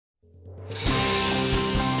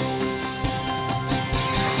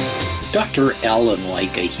Dr. Alan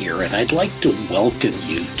Lycka here, and I'd like to welcome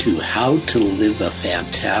you to How to Live a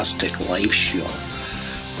Fantastic Life show,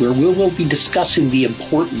 where we will be discussing the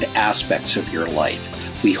important aspects of your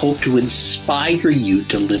life. We hope to inspire you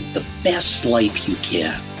to live the best life you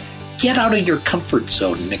can. Get out of your comfort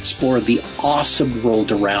zone and explore the awesome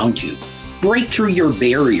world around you. Break through your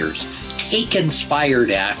barriers. Take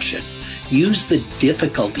inspired action. Use the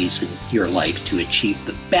difficulties in your life to achieve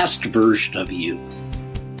the best version of you.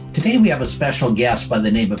 Today we have a special guest by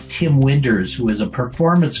the name of Tim Winders, who is a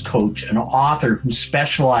performance coach and author who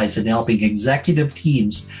specializes in helping executive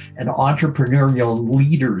teams and entrepreneurial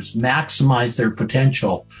leaders maximize their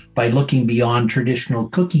potential by looking beyond traditional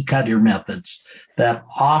cookie-cutter methods that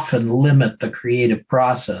often limit the creative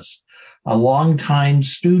process. A longtime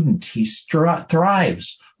student, he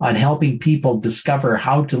thrives on helping people discover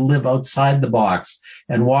how to live outside the box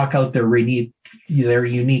and walk out their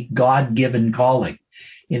unique God-given calling.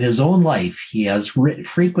 In his own life, he has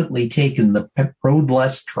frequently taken the road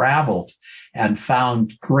less traveled and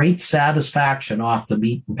found great satisfaction off the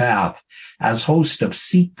beaten path. As host of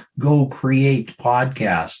Seek, Go, Create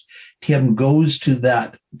podcast, Tim goes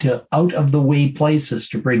to out of the way places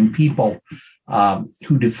to bring people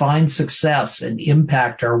who define success and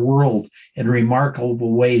impact our world in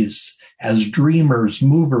remarkable ways as dreamers,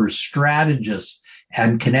 movers, strategists,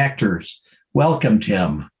 and connectors. Welcome,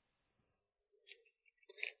 Tim.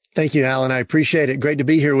 Thank you, Alan. I appreciate it. Great to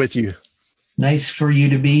be here with you. Nice for you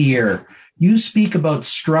to be here. You speak about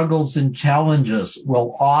struggles and challenges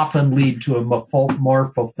will often lead to a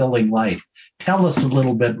more fulfilling life. Tell us a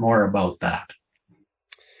little bit more about that.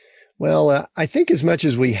 Well, I think as much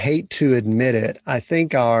as we hate to admit it, I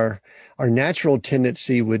think our natural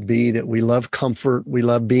tendency would be that we love comfort. We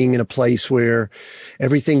love being in a place where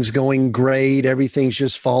everything's going great. Everything's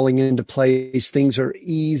just falling into place. Things are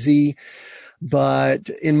easy. But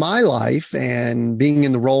in my life and being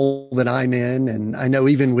in the role that I'm in, and I know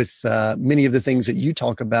even with many of the things that you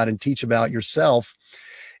talk about and teach about yourself,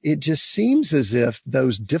 it just seems as if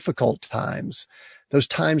those difficult times, those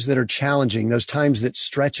times that are challenging, those times that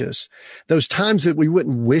stretch us, those times that we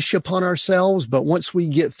wouldn't wish upon ourselves, but once we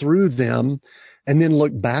get through them and then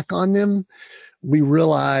look back on them, we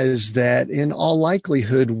realize that in all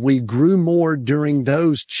likelihood, we grew more during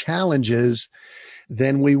those challenges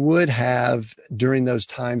than we would have during those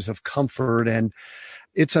times of comfort. And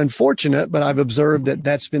it's unfortunate, but I've observed that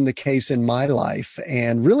that's been the case in my life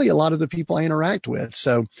and really a lot of the people I interact with.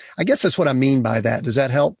 So I guess that's what I mean by that. Does that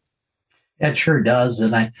help? That sure does.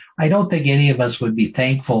 And I don't think any of us would be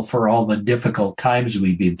thankful for all the difficult times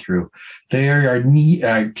we've been through. They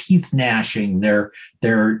are teeth gnashing. They're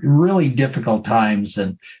really difficult times,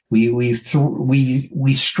 and we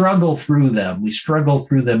struggle through them. We struggle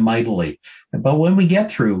through them mightily. But when we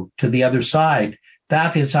get through to the other side,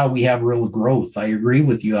 that is how we have real growth. I agree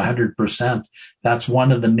with you 100%. That's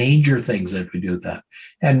one of the major things that we do that.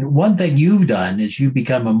 And one thing you've done is you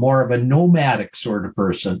become more of a nomadic sort of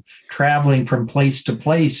person, traveling from place to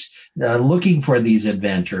place, looking for these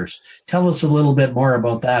adventures. Tell us a little bit more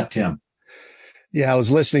about that, Tim. Yeah, I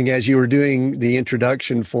was listening as you were doing the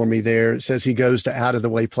introduction for me there. It says he goes to out of the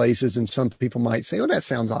way places, and some people might say, oh, that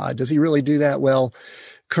sounds odd. Does he really do that? Well,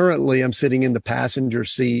 currently, I'm sitting in the passenger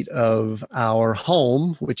seat of our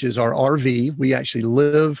home, which is our RV. We actually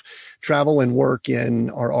live, travel, and work in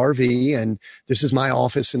our RV. And this is my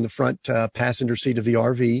office in the front passenger seat of the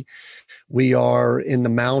RV. We are in the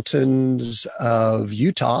mountains of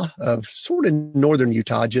Utah, of sort of northern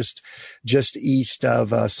Utah, just east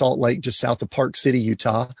of Salt Lake, just south of Park City,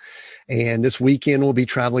 Utah. And this weekend, we'll be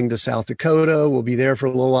traveling to South Dakota. We'll be there for a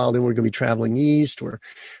little while. Then we're going to be traveling east. We're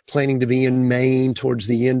planning to be in Maine towards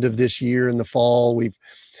the end of this year in the fall. We've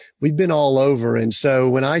been all over. And so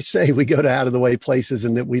when I say we go to out of the way places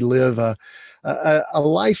and that we live a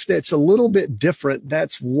life that's a little bit different,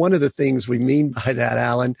 that's one of the things we mean by that,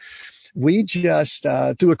 Alan. We just,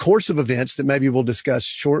 through a course of events that maybe we'll discuss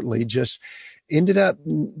shortly, just ended up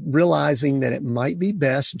realizing that it might be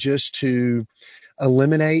best just to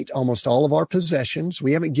eliminate almost all of our possessions.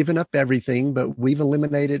 We haven't given up everything, but we've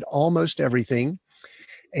eliminated almost everything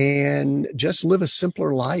and just live a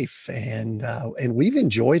simpler life. And we've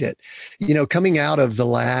enjoyed it. You know, coming out of the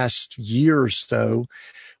last year or so,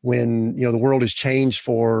 when, you know, the world has changed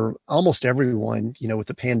for almost everyone, you know, with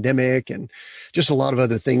the pandemic and just a lot of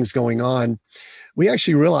other things going on, we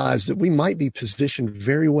actually realized that we might be positioned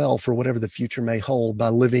very well for whatever the future may hold by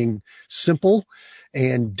living simple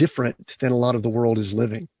and different than a lot of the world is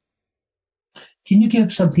living. Can you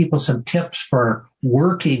give some people some tips for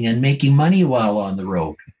working and making money while on the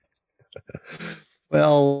road?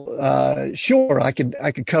 Well, sure. I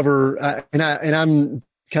could cover, and I'm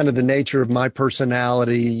kind of the nature of my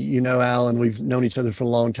personality, Alan, we've known each other for a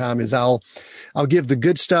long time, is I'll give the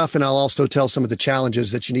good stuff, and I'll also tell some of the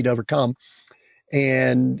challenges that you need to overcome.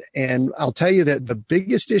 And I'll tell you that the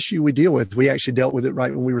biggest issue we deal with, we actually dealt with it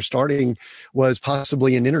right when we were starting, was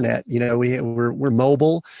possibly an internet. We're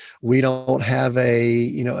mobile. We don't have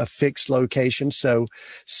a fixed location. So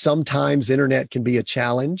sometimes internet can be a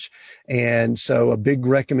challenge. And so a big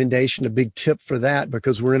recommendation, a big tip for that,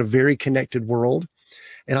 because we're in a very connected world.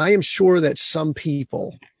 And I am sure that some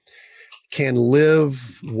people can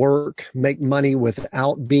live, work, make money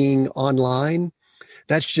without being online.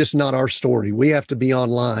 That's just not our story. We have to be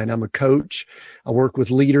online. I'm a coach. I work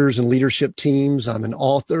with leaders and leadership teams. I'm an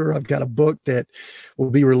author. I've got a book that will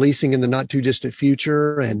be releasing in the not too distant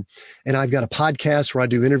future. And I've got a podcast where I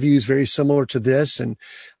do interviews very similar to this. And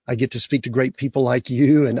I get to speak to great people like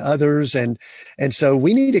you and others. And so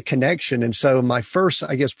we need a connection. And so my first,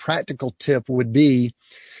 I guess, practical tip would be,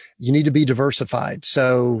 you need to be diversified.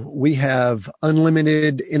 So we have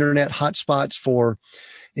unlimited internet hotspots for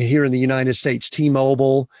here in the United States,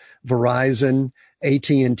 T-Mobile, Verizon,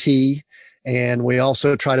 AT&T, and we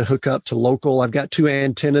also try to hook up to local. I've got 2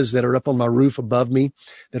 antennas that are up on my roof above me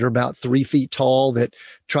that are about 3 feet tall that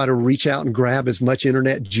try to reach out and grab as much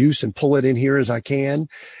internet juice and pull it in here as I can.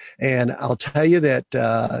 And I'll tell you that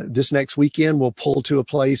this next weekend, we'll pull to a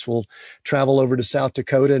place. We'll travel over to South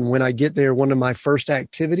Dakota. And when I get there, one of my first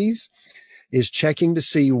activities is checking to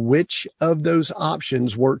see which of those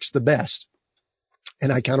options works the best.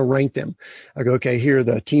 And I kind of rank them. I go, okay, here,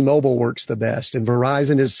 the T-Mobile works the best, and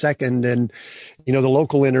Verizon is second, and, the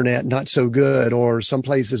local internet, not so good, or some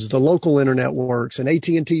places the local internet works and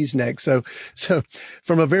AT&T's next. So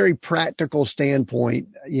from a very practical standpoint,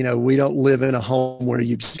 we don't live in a home where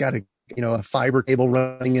you've just got a fiber cable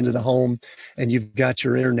running into the home and you've got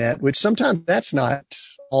your internet, which sometimes that's not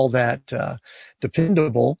all that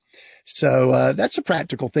dependable. So that's a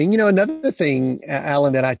practical thing. Another thing,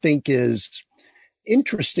 Alan, that I think is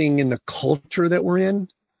interesting in the culture that we're in,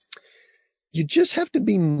 you just have to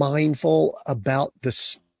be mindful about the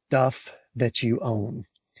stuff that you own,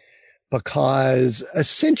 because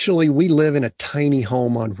essentially we live in a tiny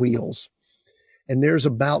home on wheels, and there's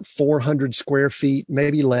about 400 square feet,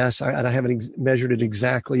 maybe less. I haven't measured it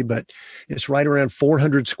exactly, but it's right around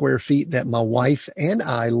 400 square feet that my wife and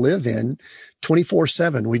I live in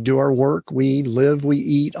 24/7. We do our work, we live, we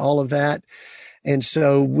eat, all of that. And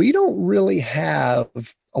so we don't really have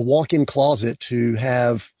a walk-in closet to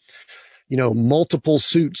have, multiple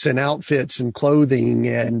suits and outfits and clothing.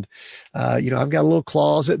 And, I've got a little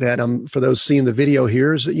closet that for those seeing the video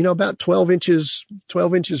here is, about 12 inches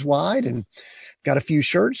wide, and got a few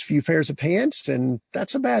shirts, a few pairs of pants, and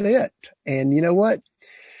that's about it. And you know what?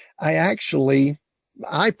 I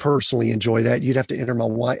personally enjoy that. You'd have to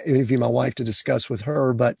interview my wife to discuss with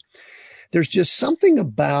her, but there's just something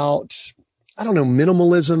about, I don't know,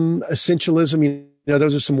 minimalism, essentialism.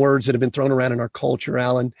 Those are some words that have been thrown around in our culture,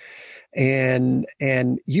 Alan. And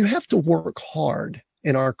you have to work hard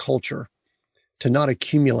in our culture to not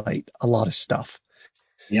accumulate a lot of stuff.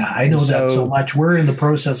 Yeah, I know that so much. We're in the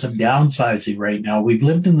process of downsizing right now. We've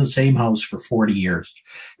lived in the same house for 40 years.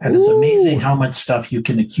 And it's amazing how much stuff you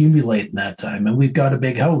can accumulate in that time. And we've got a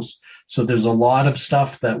big house. So there's a lot of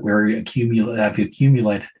stuff that have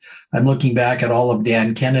accumulated. I'm looking back at all of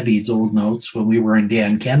Dan Kennedy's old notes when we were in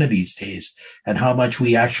Dan Kennedy's days, and how much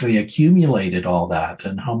we actually accumulated all that,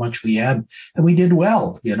 and how much we had. And we did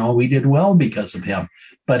well. We did well because of him.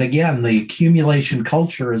 But again, the accumulation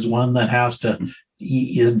culture is one that has to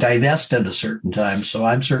divest at a certain time. So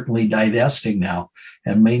I'm certainly divesting now.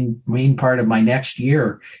 And main part of my next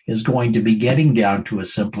year is going to be getting down to a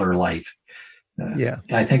simpler life.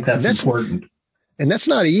 I think that's important. And that's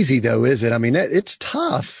not easy though, is it? I mean, it's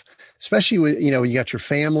tough, especially with, you got your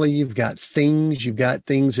family, you've got things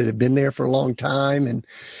that have been there for a long time. And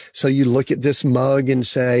so you look at this mug and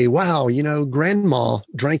say, wow, grandma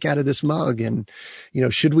drank out of this mug, and,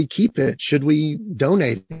 should we keep it? Should we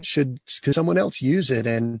donate it? Could someone else use it?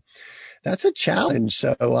 And that's a challenge.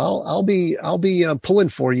 So I'll be pulling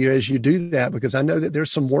for you as you do that, because I know that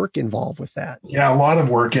there's some work involved with that. Yeah, a lot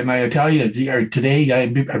of work. And I tell you, today,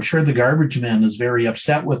 I'm sure the garbage man is very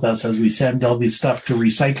upset with us as we send all this stuff to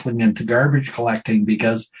recycling and to garbage collecting,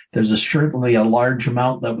 because there's certainly a large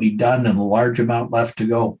amount that we've done and a large amount left to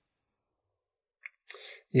go.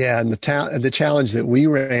 Yeah. And the challenge that we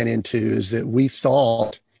ran into is that we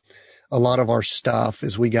thought a lot of our stuff,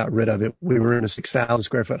 as we got rid of it, we were in a 6,000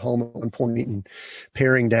 square foot home at one point and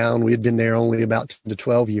paring down. We had been there only about 10 to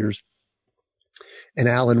 12 years. And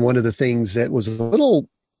Alan, one of the things that was a little,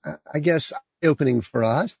 I guess, eye-opening for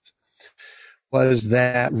us was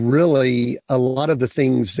that really a lot of the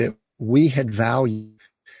things that we had valued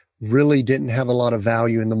really didn't have a lot of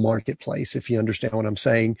value in the marketplace, if you understand what I'm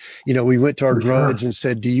saying. You know, we went to our grudge and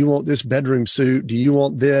said, do you want this bedroom suit? Do you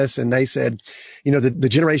want this? And they said, you know, the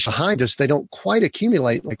generation behind us, they don't quite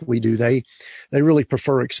accumulate like we do. They really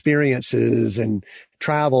prefer experiences and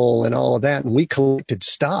travel and all of that. And we collected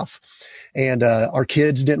stuff. And our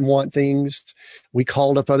kids didn't want things. We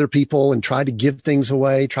called up other people and tried to give things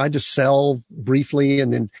away, tried to sell briefly,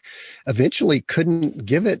 and then eventually couldn't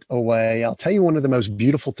give it away. I'll tell you one of the most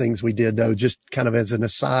beautiful things we did, though, just kind of as an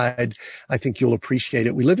aside, I think you'll appreciate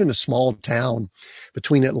it. We lived in a small town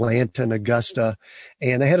between Atlanta and Augusta,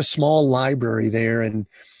 and they had a small library there. And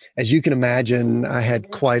as you can imagine, I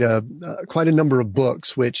had quite a number of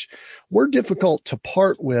books, which were difficult to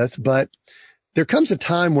part with, but there comes a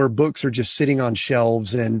time where books are just sitting on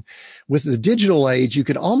shelves, and with the digital age, you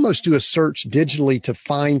could almost do a search digitally to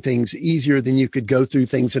find things easier than you could go through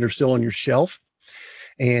things that are still on your shelf.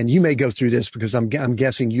 And you may go through this because I'm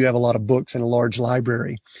guessing you have a lot of books in a large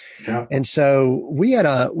library. Yeah. And so we had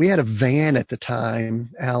a van at the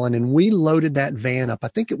time, Alan, and we loaded that van up. I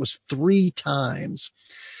think it was 3 times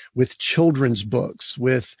with children's books,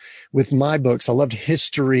 with my books. I loved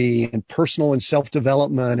history and personal and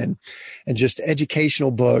self-development and just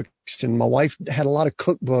educational books. And my wife had a lot of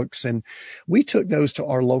cookbooks, and we took those to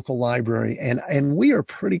our local library. And we are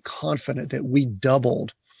pretty confident that we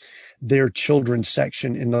doubled their children's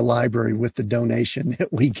section in the library with the donation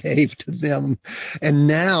that we gave to them. And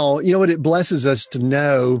now, you know what, it blesses us to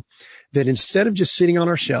know that instead of just sitting on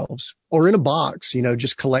our shelves or in a box, you know,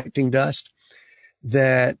 just collecting dust,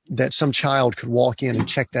 that some child could walk in and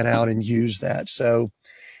check that out and use that. So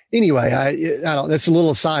anyway, I don't, that's a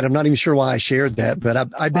little aside. I'm not even sure why I shared that, but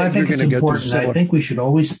I bet you're going to go through. I think we should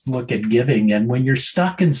always look at giving. And when you're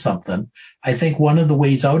stuck in something, I think one of the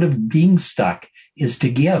ways out of being stuck is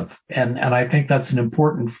to give. And I think that's an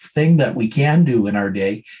important thing that we can do in our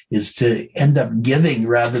day, is to end up giving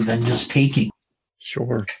rather than just taking.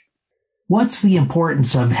 Sure. What's the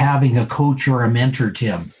importance of having a coach or a mentor,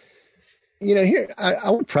 Tim? You know, here, I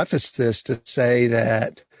would preface this to say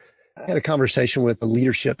that I had a conversation with a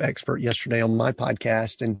leadership expert yesterday on my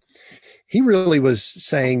podcast, and he really was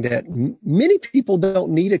saying that many people don't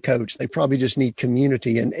need a coach. They probably just need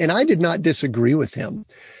community. And I did not disagree with him,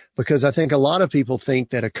 because I think a lot of people think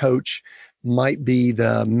that a coach might be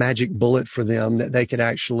the magic bullet for them, that they could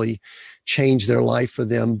actually change their life for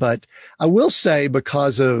them. But I will say,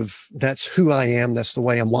 because of that's who I am, that's the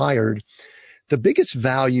way I'm wired, the biggest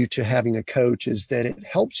value to having a coach is that it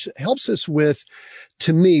helps us with,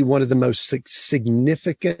 to me, one of the most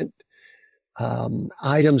significant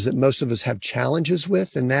items that most of us have challenges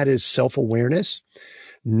with, and that is self-awareness,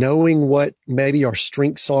 knowing what maybe our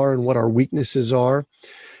strengths are and what our weaknesses are,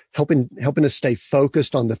 helping us stay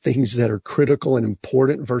focused on the things that are critical and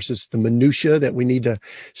important versus the minutia that we need to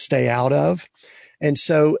stay out of. And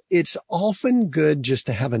so it's often good just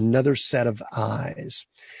to have another set of eyes.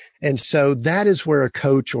 And so that is where a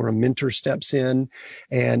coach or a mentor steps in.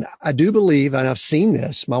 And I do believe, and I've seen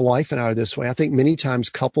this, my wife and I are this way. I think many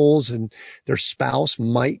times couples and their spouse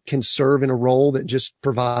can serve in a role that just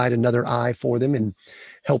provide another eye for them and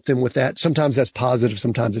help them with that. Sometimes that's positive.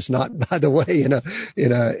 Sometimes it's not, by the way,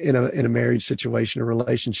 in a marriage situation or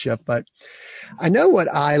relationship. But I know what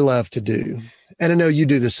I love to do, and I know you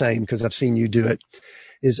do the same because I've seen you do it,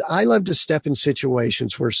 is I love to step in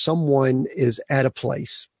situations where someone is at a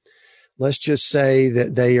place. Let's just say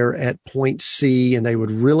that they are at point C and they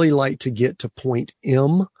would really like to get to point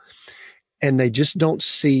M, and they just don't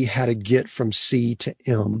see how to get from C to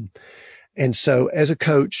M. And so as a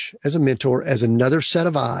coach, as a mentor, as another set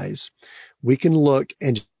of eyes, we can look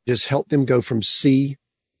and just help them go from C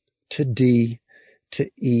to D to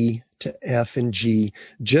E to F and G,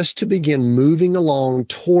 just to begin moving along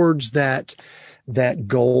towards that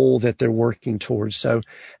goal that they're working towards. So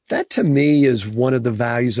that, to me, is one of the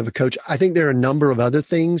values of a coach. I think there are a number of other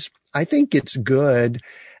things. I think it's good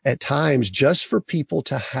at times just for people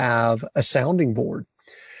to have a sounding board,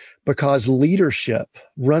 because leadership,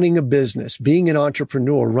 running a business, being an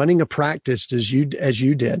entrepreneur, running a practice as you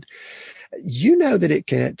did, you know that it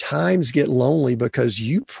can at times get lonely, because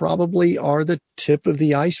you probably are the tip of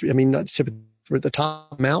the ice. I mean, not tip, we're at the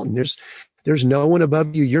top of the mountain. There's no one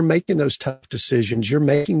above you. You're making those tough decisions. You're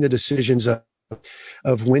making the decisions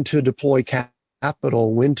of when to deploy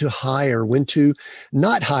capital, when to hire, when to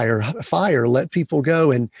not hire, fire, let people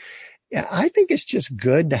go. And Yeah, I think it's just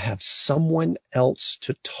good to have someone else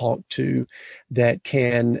to talk to that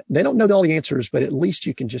they don't know all the answers, but at least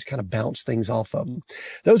you can just kind of bounce things off of them.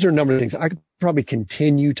 Those are a number of things. I could probably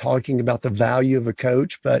continue talking about the value of a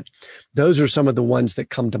coach, but those are some of the ones that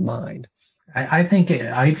come to mind. I think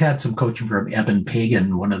I've had some coaching from Eben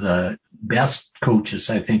Pagan, one of the best coaches,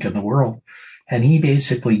 I think, in the world. And he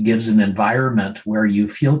basically gives an environment where you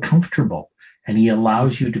feel comfortable and he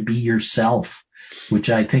allows you to be yourself, which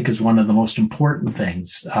I think is one of the most important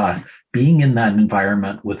things. Being in that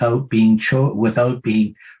environment without being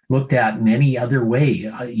looked at in any other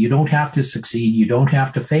way. You don't have to succeed. You don't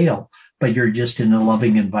have to fail, but you're just in a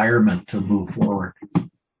loving environment to move forward.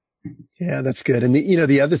 Yeah, that's good. And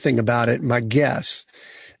the other thing about it, my guess,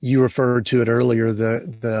 you referred to it earlier,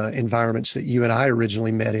 the environments that you and I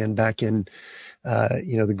originally met in back in,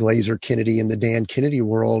 the Glazer Kennedy and the Dan Kennedy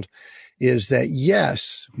world, is that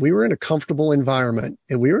yes, we were in a comfortable environment,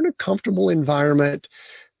 and we were in a comfortable environment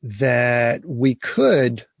that we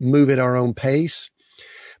could move at our own pace,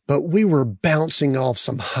 but we were bouncing off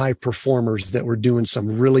some high performers that were doing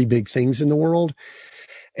some really big things in the world.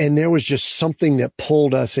 And there was just something that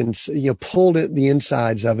pulled us and, pulled at the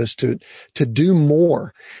insides of us to do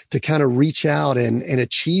more, to kind of reach out and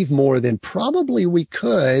achieve more than probably we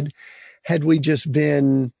could had we just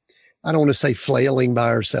been, I don't want to say flailing by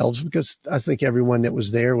ourselves, because I think everyone that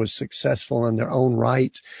was there was successful in their own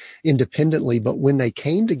right independently. But when they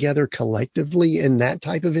came together collectively in that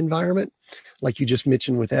type of environment, like you just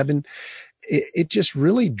mentioned with Eben, it just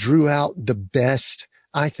really drew out the best,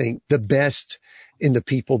 I think, the best in the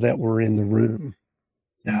people that were in the room.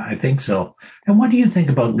 Yeah, I think so. And what do you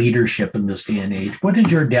think about leadership in this day and age? What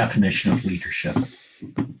is your definition of leadership?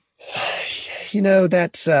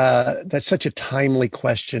 That's such a timely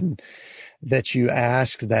question that you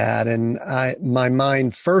asked that. And my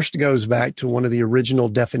mind first goes back to one of the original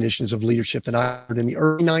definitions of leadership that I heard in the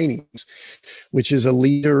early 90s, which is a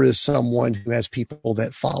leader is someone who has people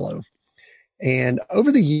that follow. And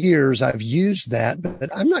over the years, I've used that,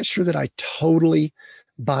 but I'm not sure that I totally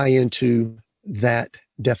buy into that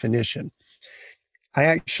definition. I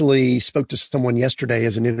actually spoke to someone yesterday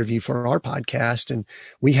as an interview for our podcast, and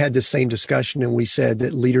we had the same discussion, and we said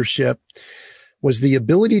that leadership was the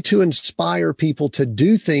ability to inspire people to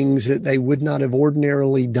do things that they would not have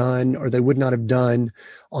ordinarily done or they would not have done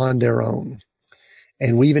on their own.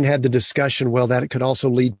 And we even had the discussion, well, that it could also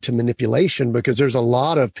lead to manipulation, because there's a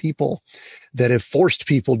lot of people that have forced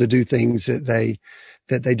people to do things that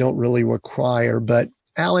they don't really require. But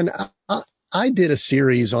Alan, I did a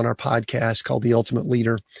series on our podcast called The Ultimate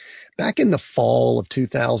Leader back in the fall of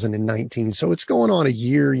 2019. So it's going on a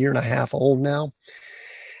year and a half old now.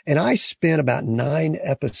 And I spent about 9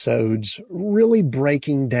 episodes really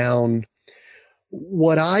breaking down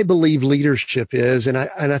what I believe leadership is. And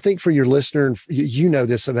I think for your listener, and you know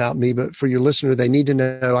this about me, but for your listener, they need to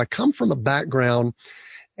know I come from a background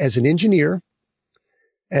as an engineer,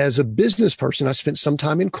 as a business person. I spent some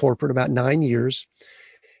time in corporate, about 9 years,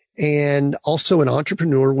 and also an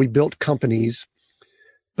entrepreneur. We built companies,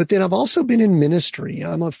 but then I've also been in ministry.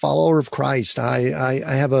 I'm a follower of Christ. I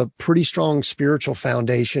have a pretty strong spiritual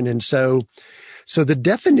foundation. And so the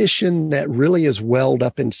definition that really is welled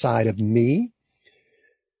up inside of me,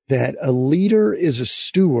 that a leader is a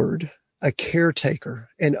steward, a caretaker,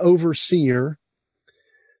 an overseer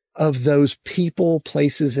of those people,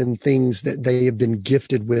 places, and things that they have been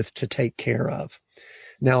gifted with to take care of.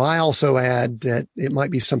 Now, I also add that it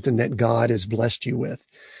might be something that God has blessed you with.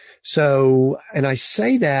 So, and I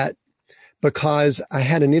say that because I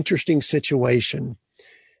had an interesting situation.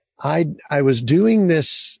 I was doing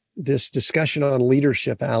this discussion on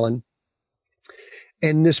leadership, Alan,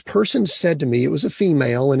 and this person said to me, it was a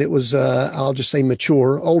female, and it was, I'll just say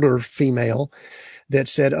mature, older female, that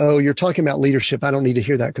said, "Oh, you're talking about leadership. I don't need to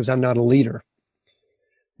hear that because I'm not a leader."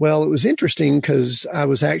 Well, it was interesting because my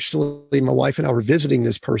wife and I were visiting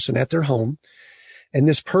this person at their home, and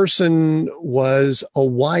this person was a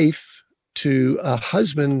wife to a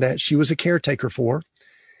husband that she was a caretaker for.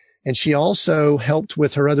 And she also helped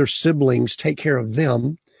with her other siblings take care of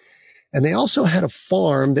them. And they also had a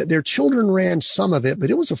farm that their children ran some of it, but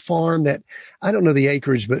it was a farm that, I don't know the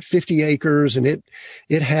acreage, but 50 acres. And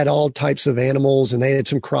it had all types of animals, and they had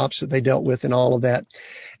some crops that they dealt with and all of that.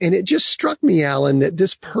 And it just struck me, Alan, that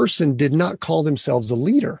this person did not call themselves a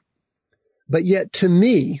leader, but yet to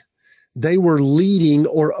me, they were leading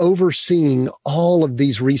or overseeing all of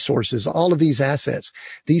these resources, all of these assets,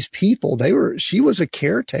 these people. She was a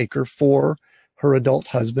caretaker for her adult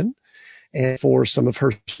husband and for some of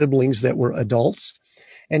her siblings that were adults.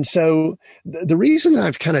 And so the reason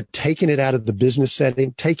I've kind of taken it out of the business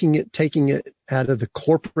setting, taking it out of the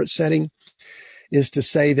corporate setting, is to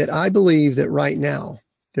say that I believe that right now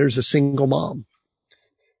there's a single mom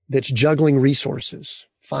that's juggling resources,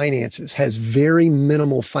 finances, has very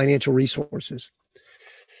minimal financial resources,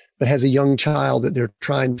 but has a young child that they're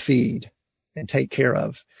trying to feed and take care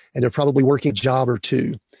of. And they're probably working a job or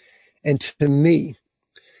two. And to me,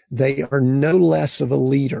 they are no less of a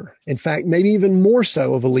leader. In fact, maybe even more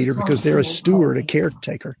so of a leader, because they're a steward, a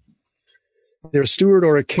caretaker. They're a steward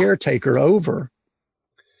or a caretaker over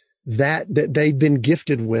that they've been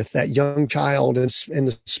gifted with, that young child and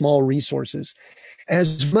the small resources,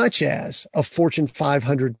 as much as a Fortune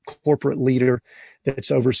 500 corporate leader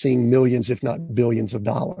that's overseeing millions, if not billions of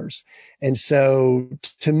dollars. And so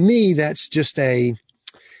to me, that's just a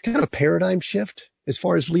kind of a paradigm shift as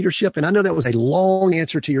far as leadership. And I know that was a long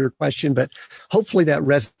answer to your question, but hopefully that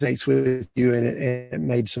resonates with you and it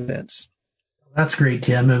made some sense. That's great,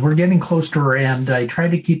 Tim. And we're getting close to our end. I try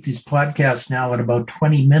to keep these podcasts now at about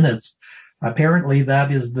 20 minutes. Apparently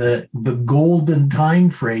that is the golden time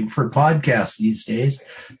frame for podcasts these days.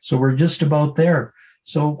 So we're just about there.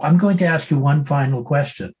 So I'm going to ask you one final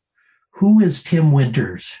question. Who is Tim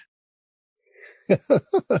Winters?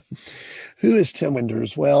 Who is Tim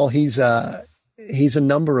Winters? Well, he's a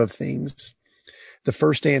number of things. The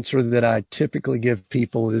first answer that I typically give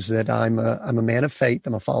people is that I'm a man of faith.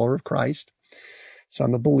 I'm a follower of Christ. So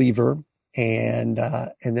I'm a believer. And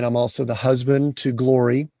then I'm also the husband to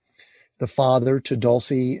Glory, the father to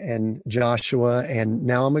Dulcie and Joshua, and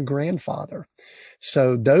now I'm a grandfather.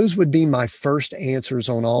 So those would be my first answers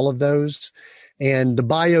on all of those. And the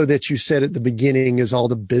bio that you said at the beginning is all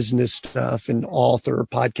the business stuff and author,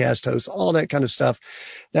 podcast host, all that kind of stuff.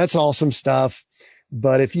 That's awesome stuff.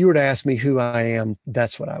 But if you were to ask me who I am,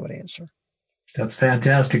 that's what I would answer. That's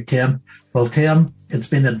fantastic, Tim. Well, Tim, it's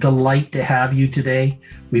been a delight to have you today.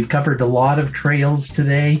 We've covered a lot of trails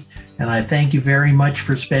today, and I thank you very much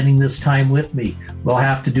for spending this time with me. We'll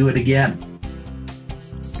have to do it again.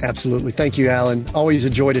 Absolutely. Thank you, Alan. Always a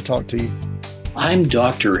joy to talk to you. I'm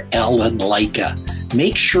Dr. Alan Lycka.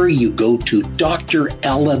 Make sure you go to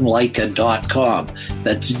dralanlycka.com.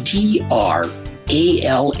 That's DRALLEN.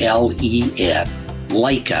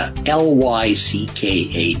 Lycka, LYCKA.com,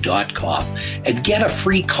 and get a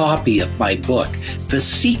free copy of my book, The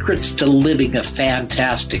Secrets to Living a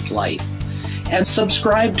Fantastic Life. And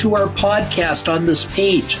subscribe to our podcast on this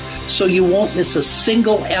page so you won't miss a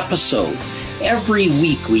single episode. Every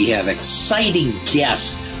week we have exciting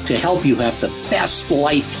guests to help you have the best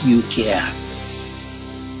life you can.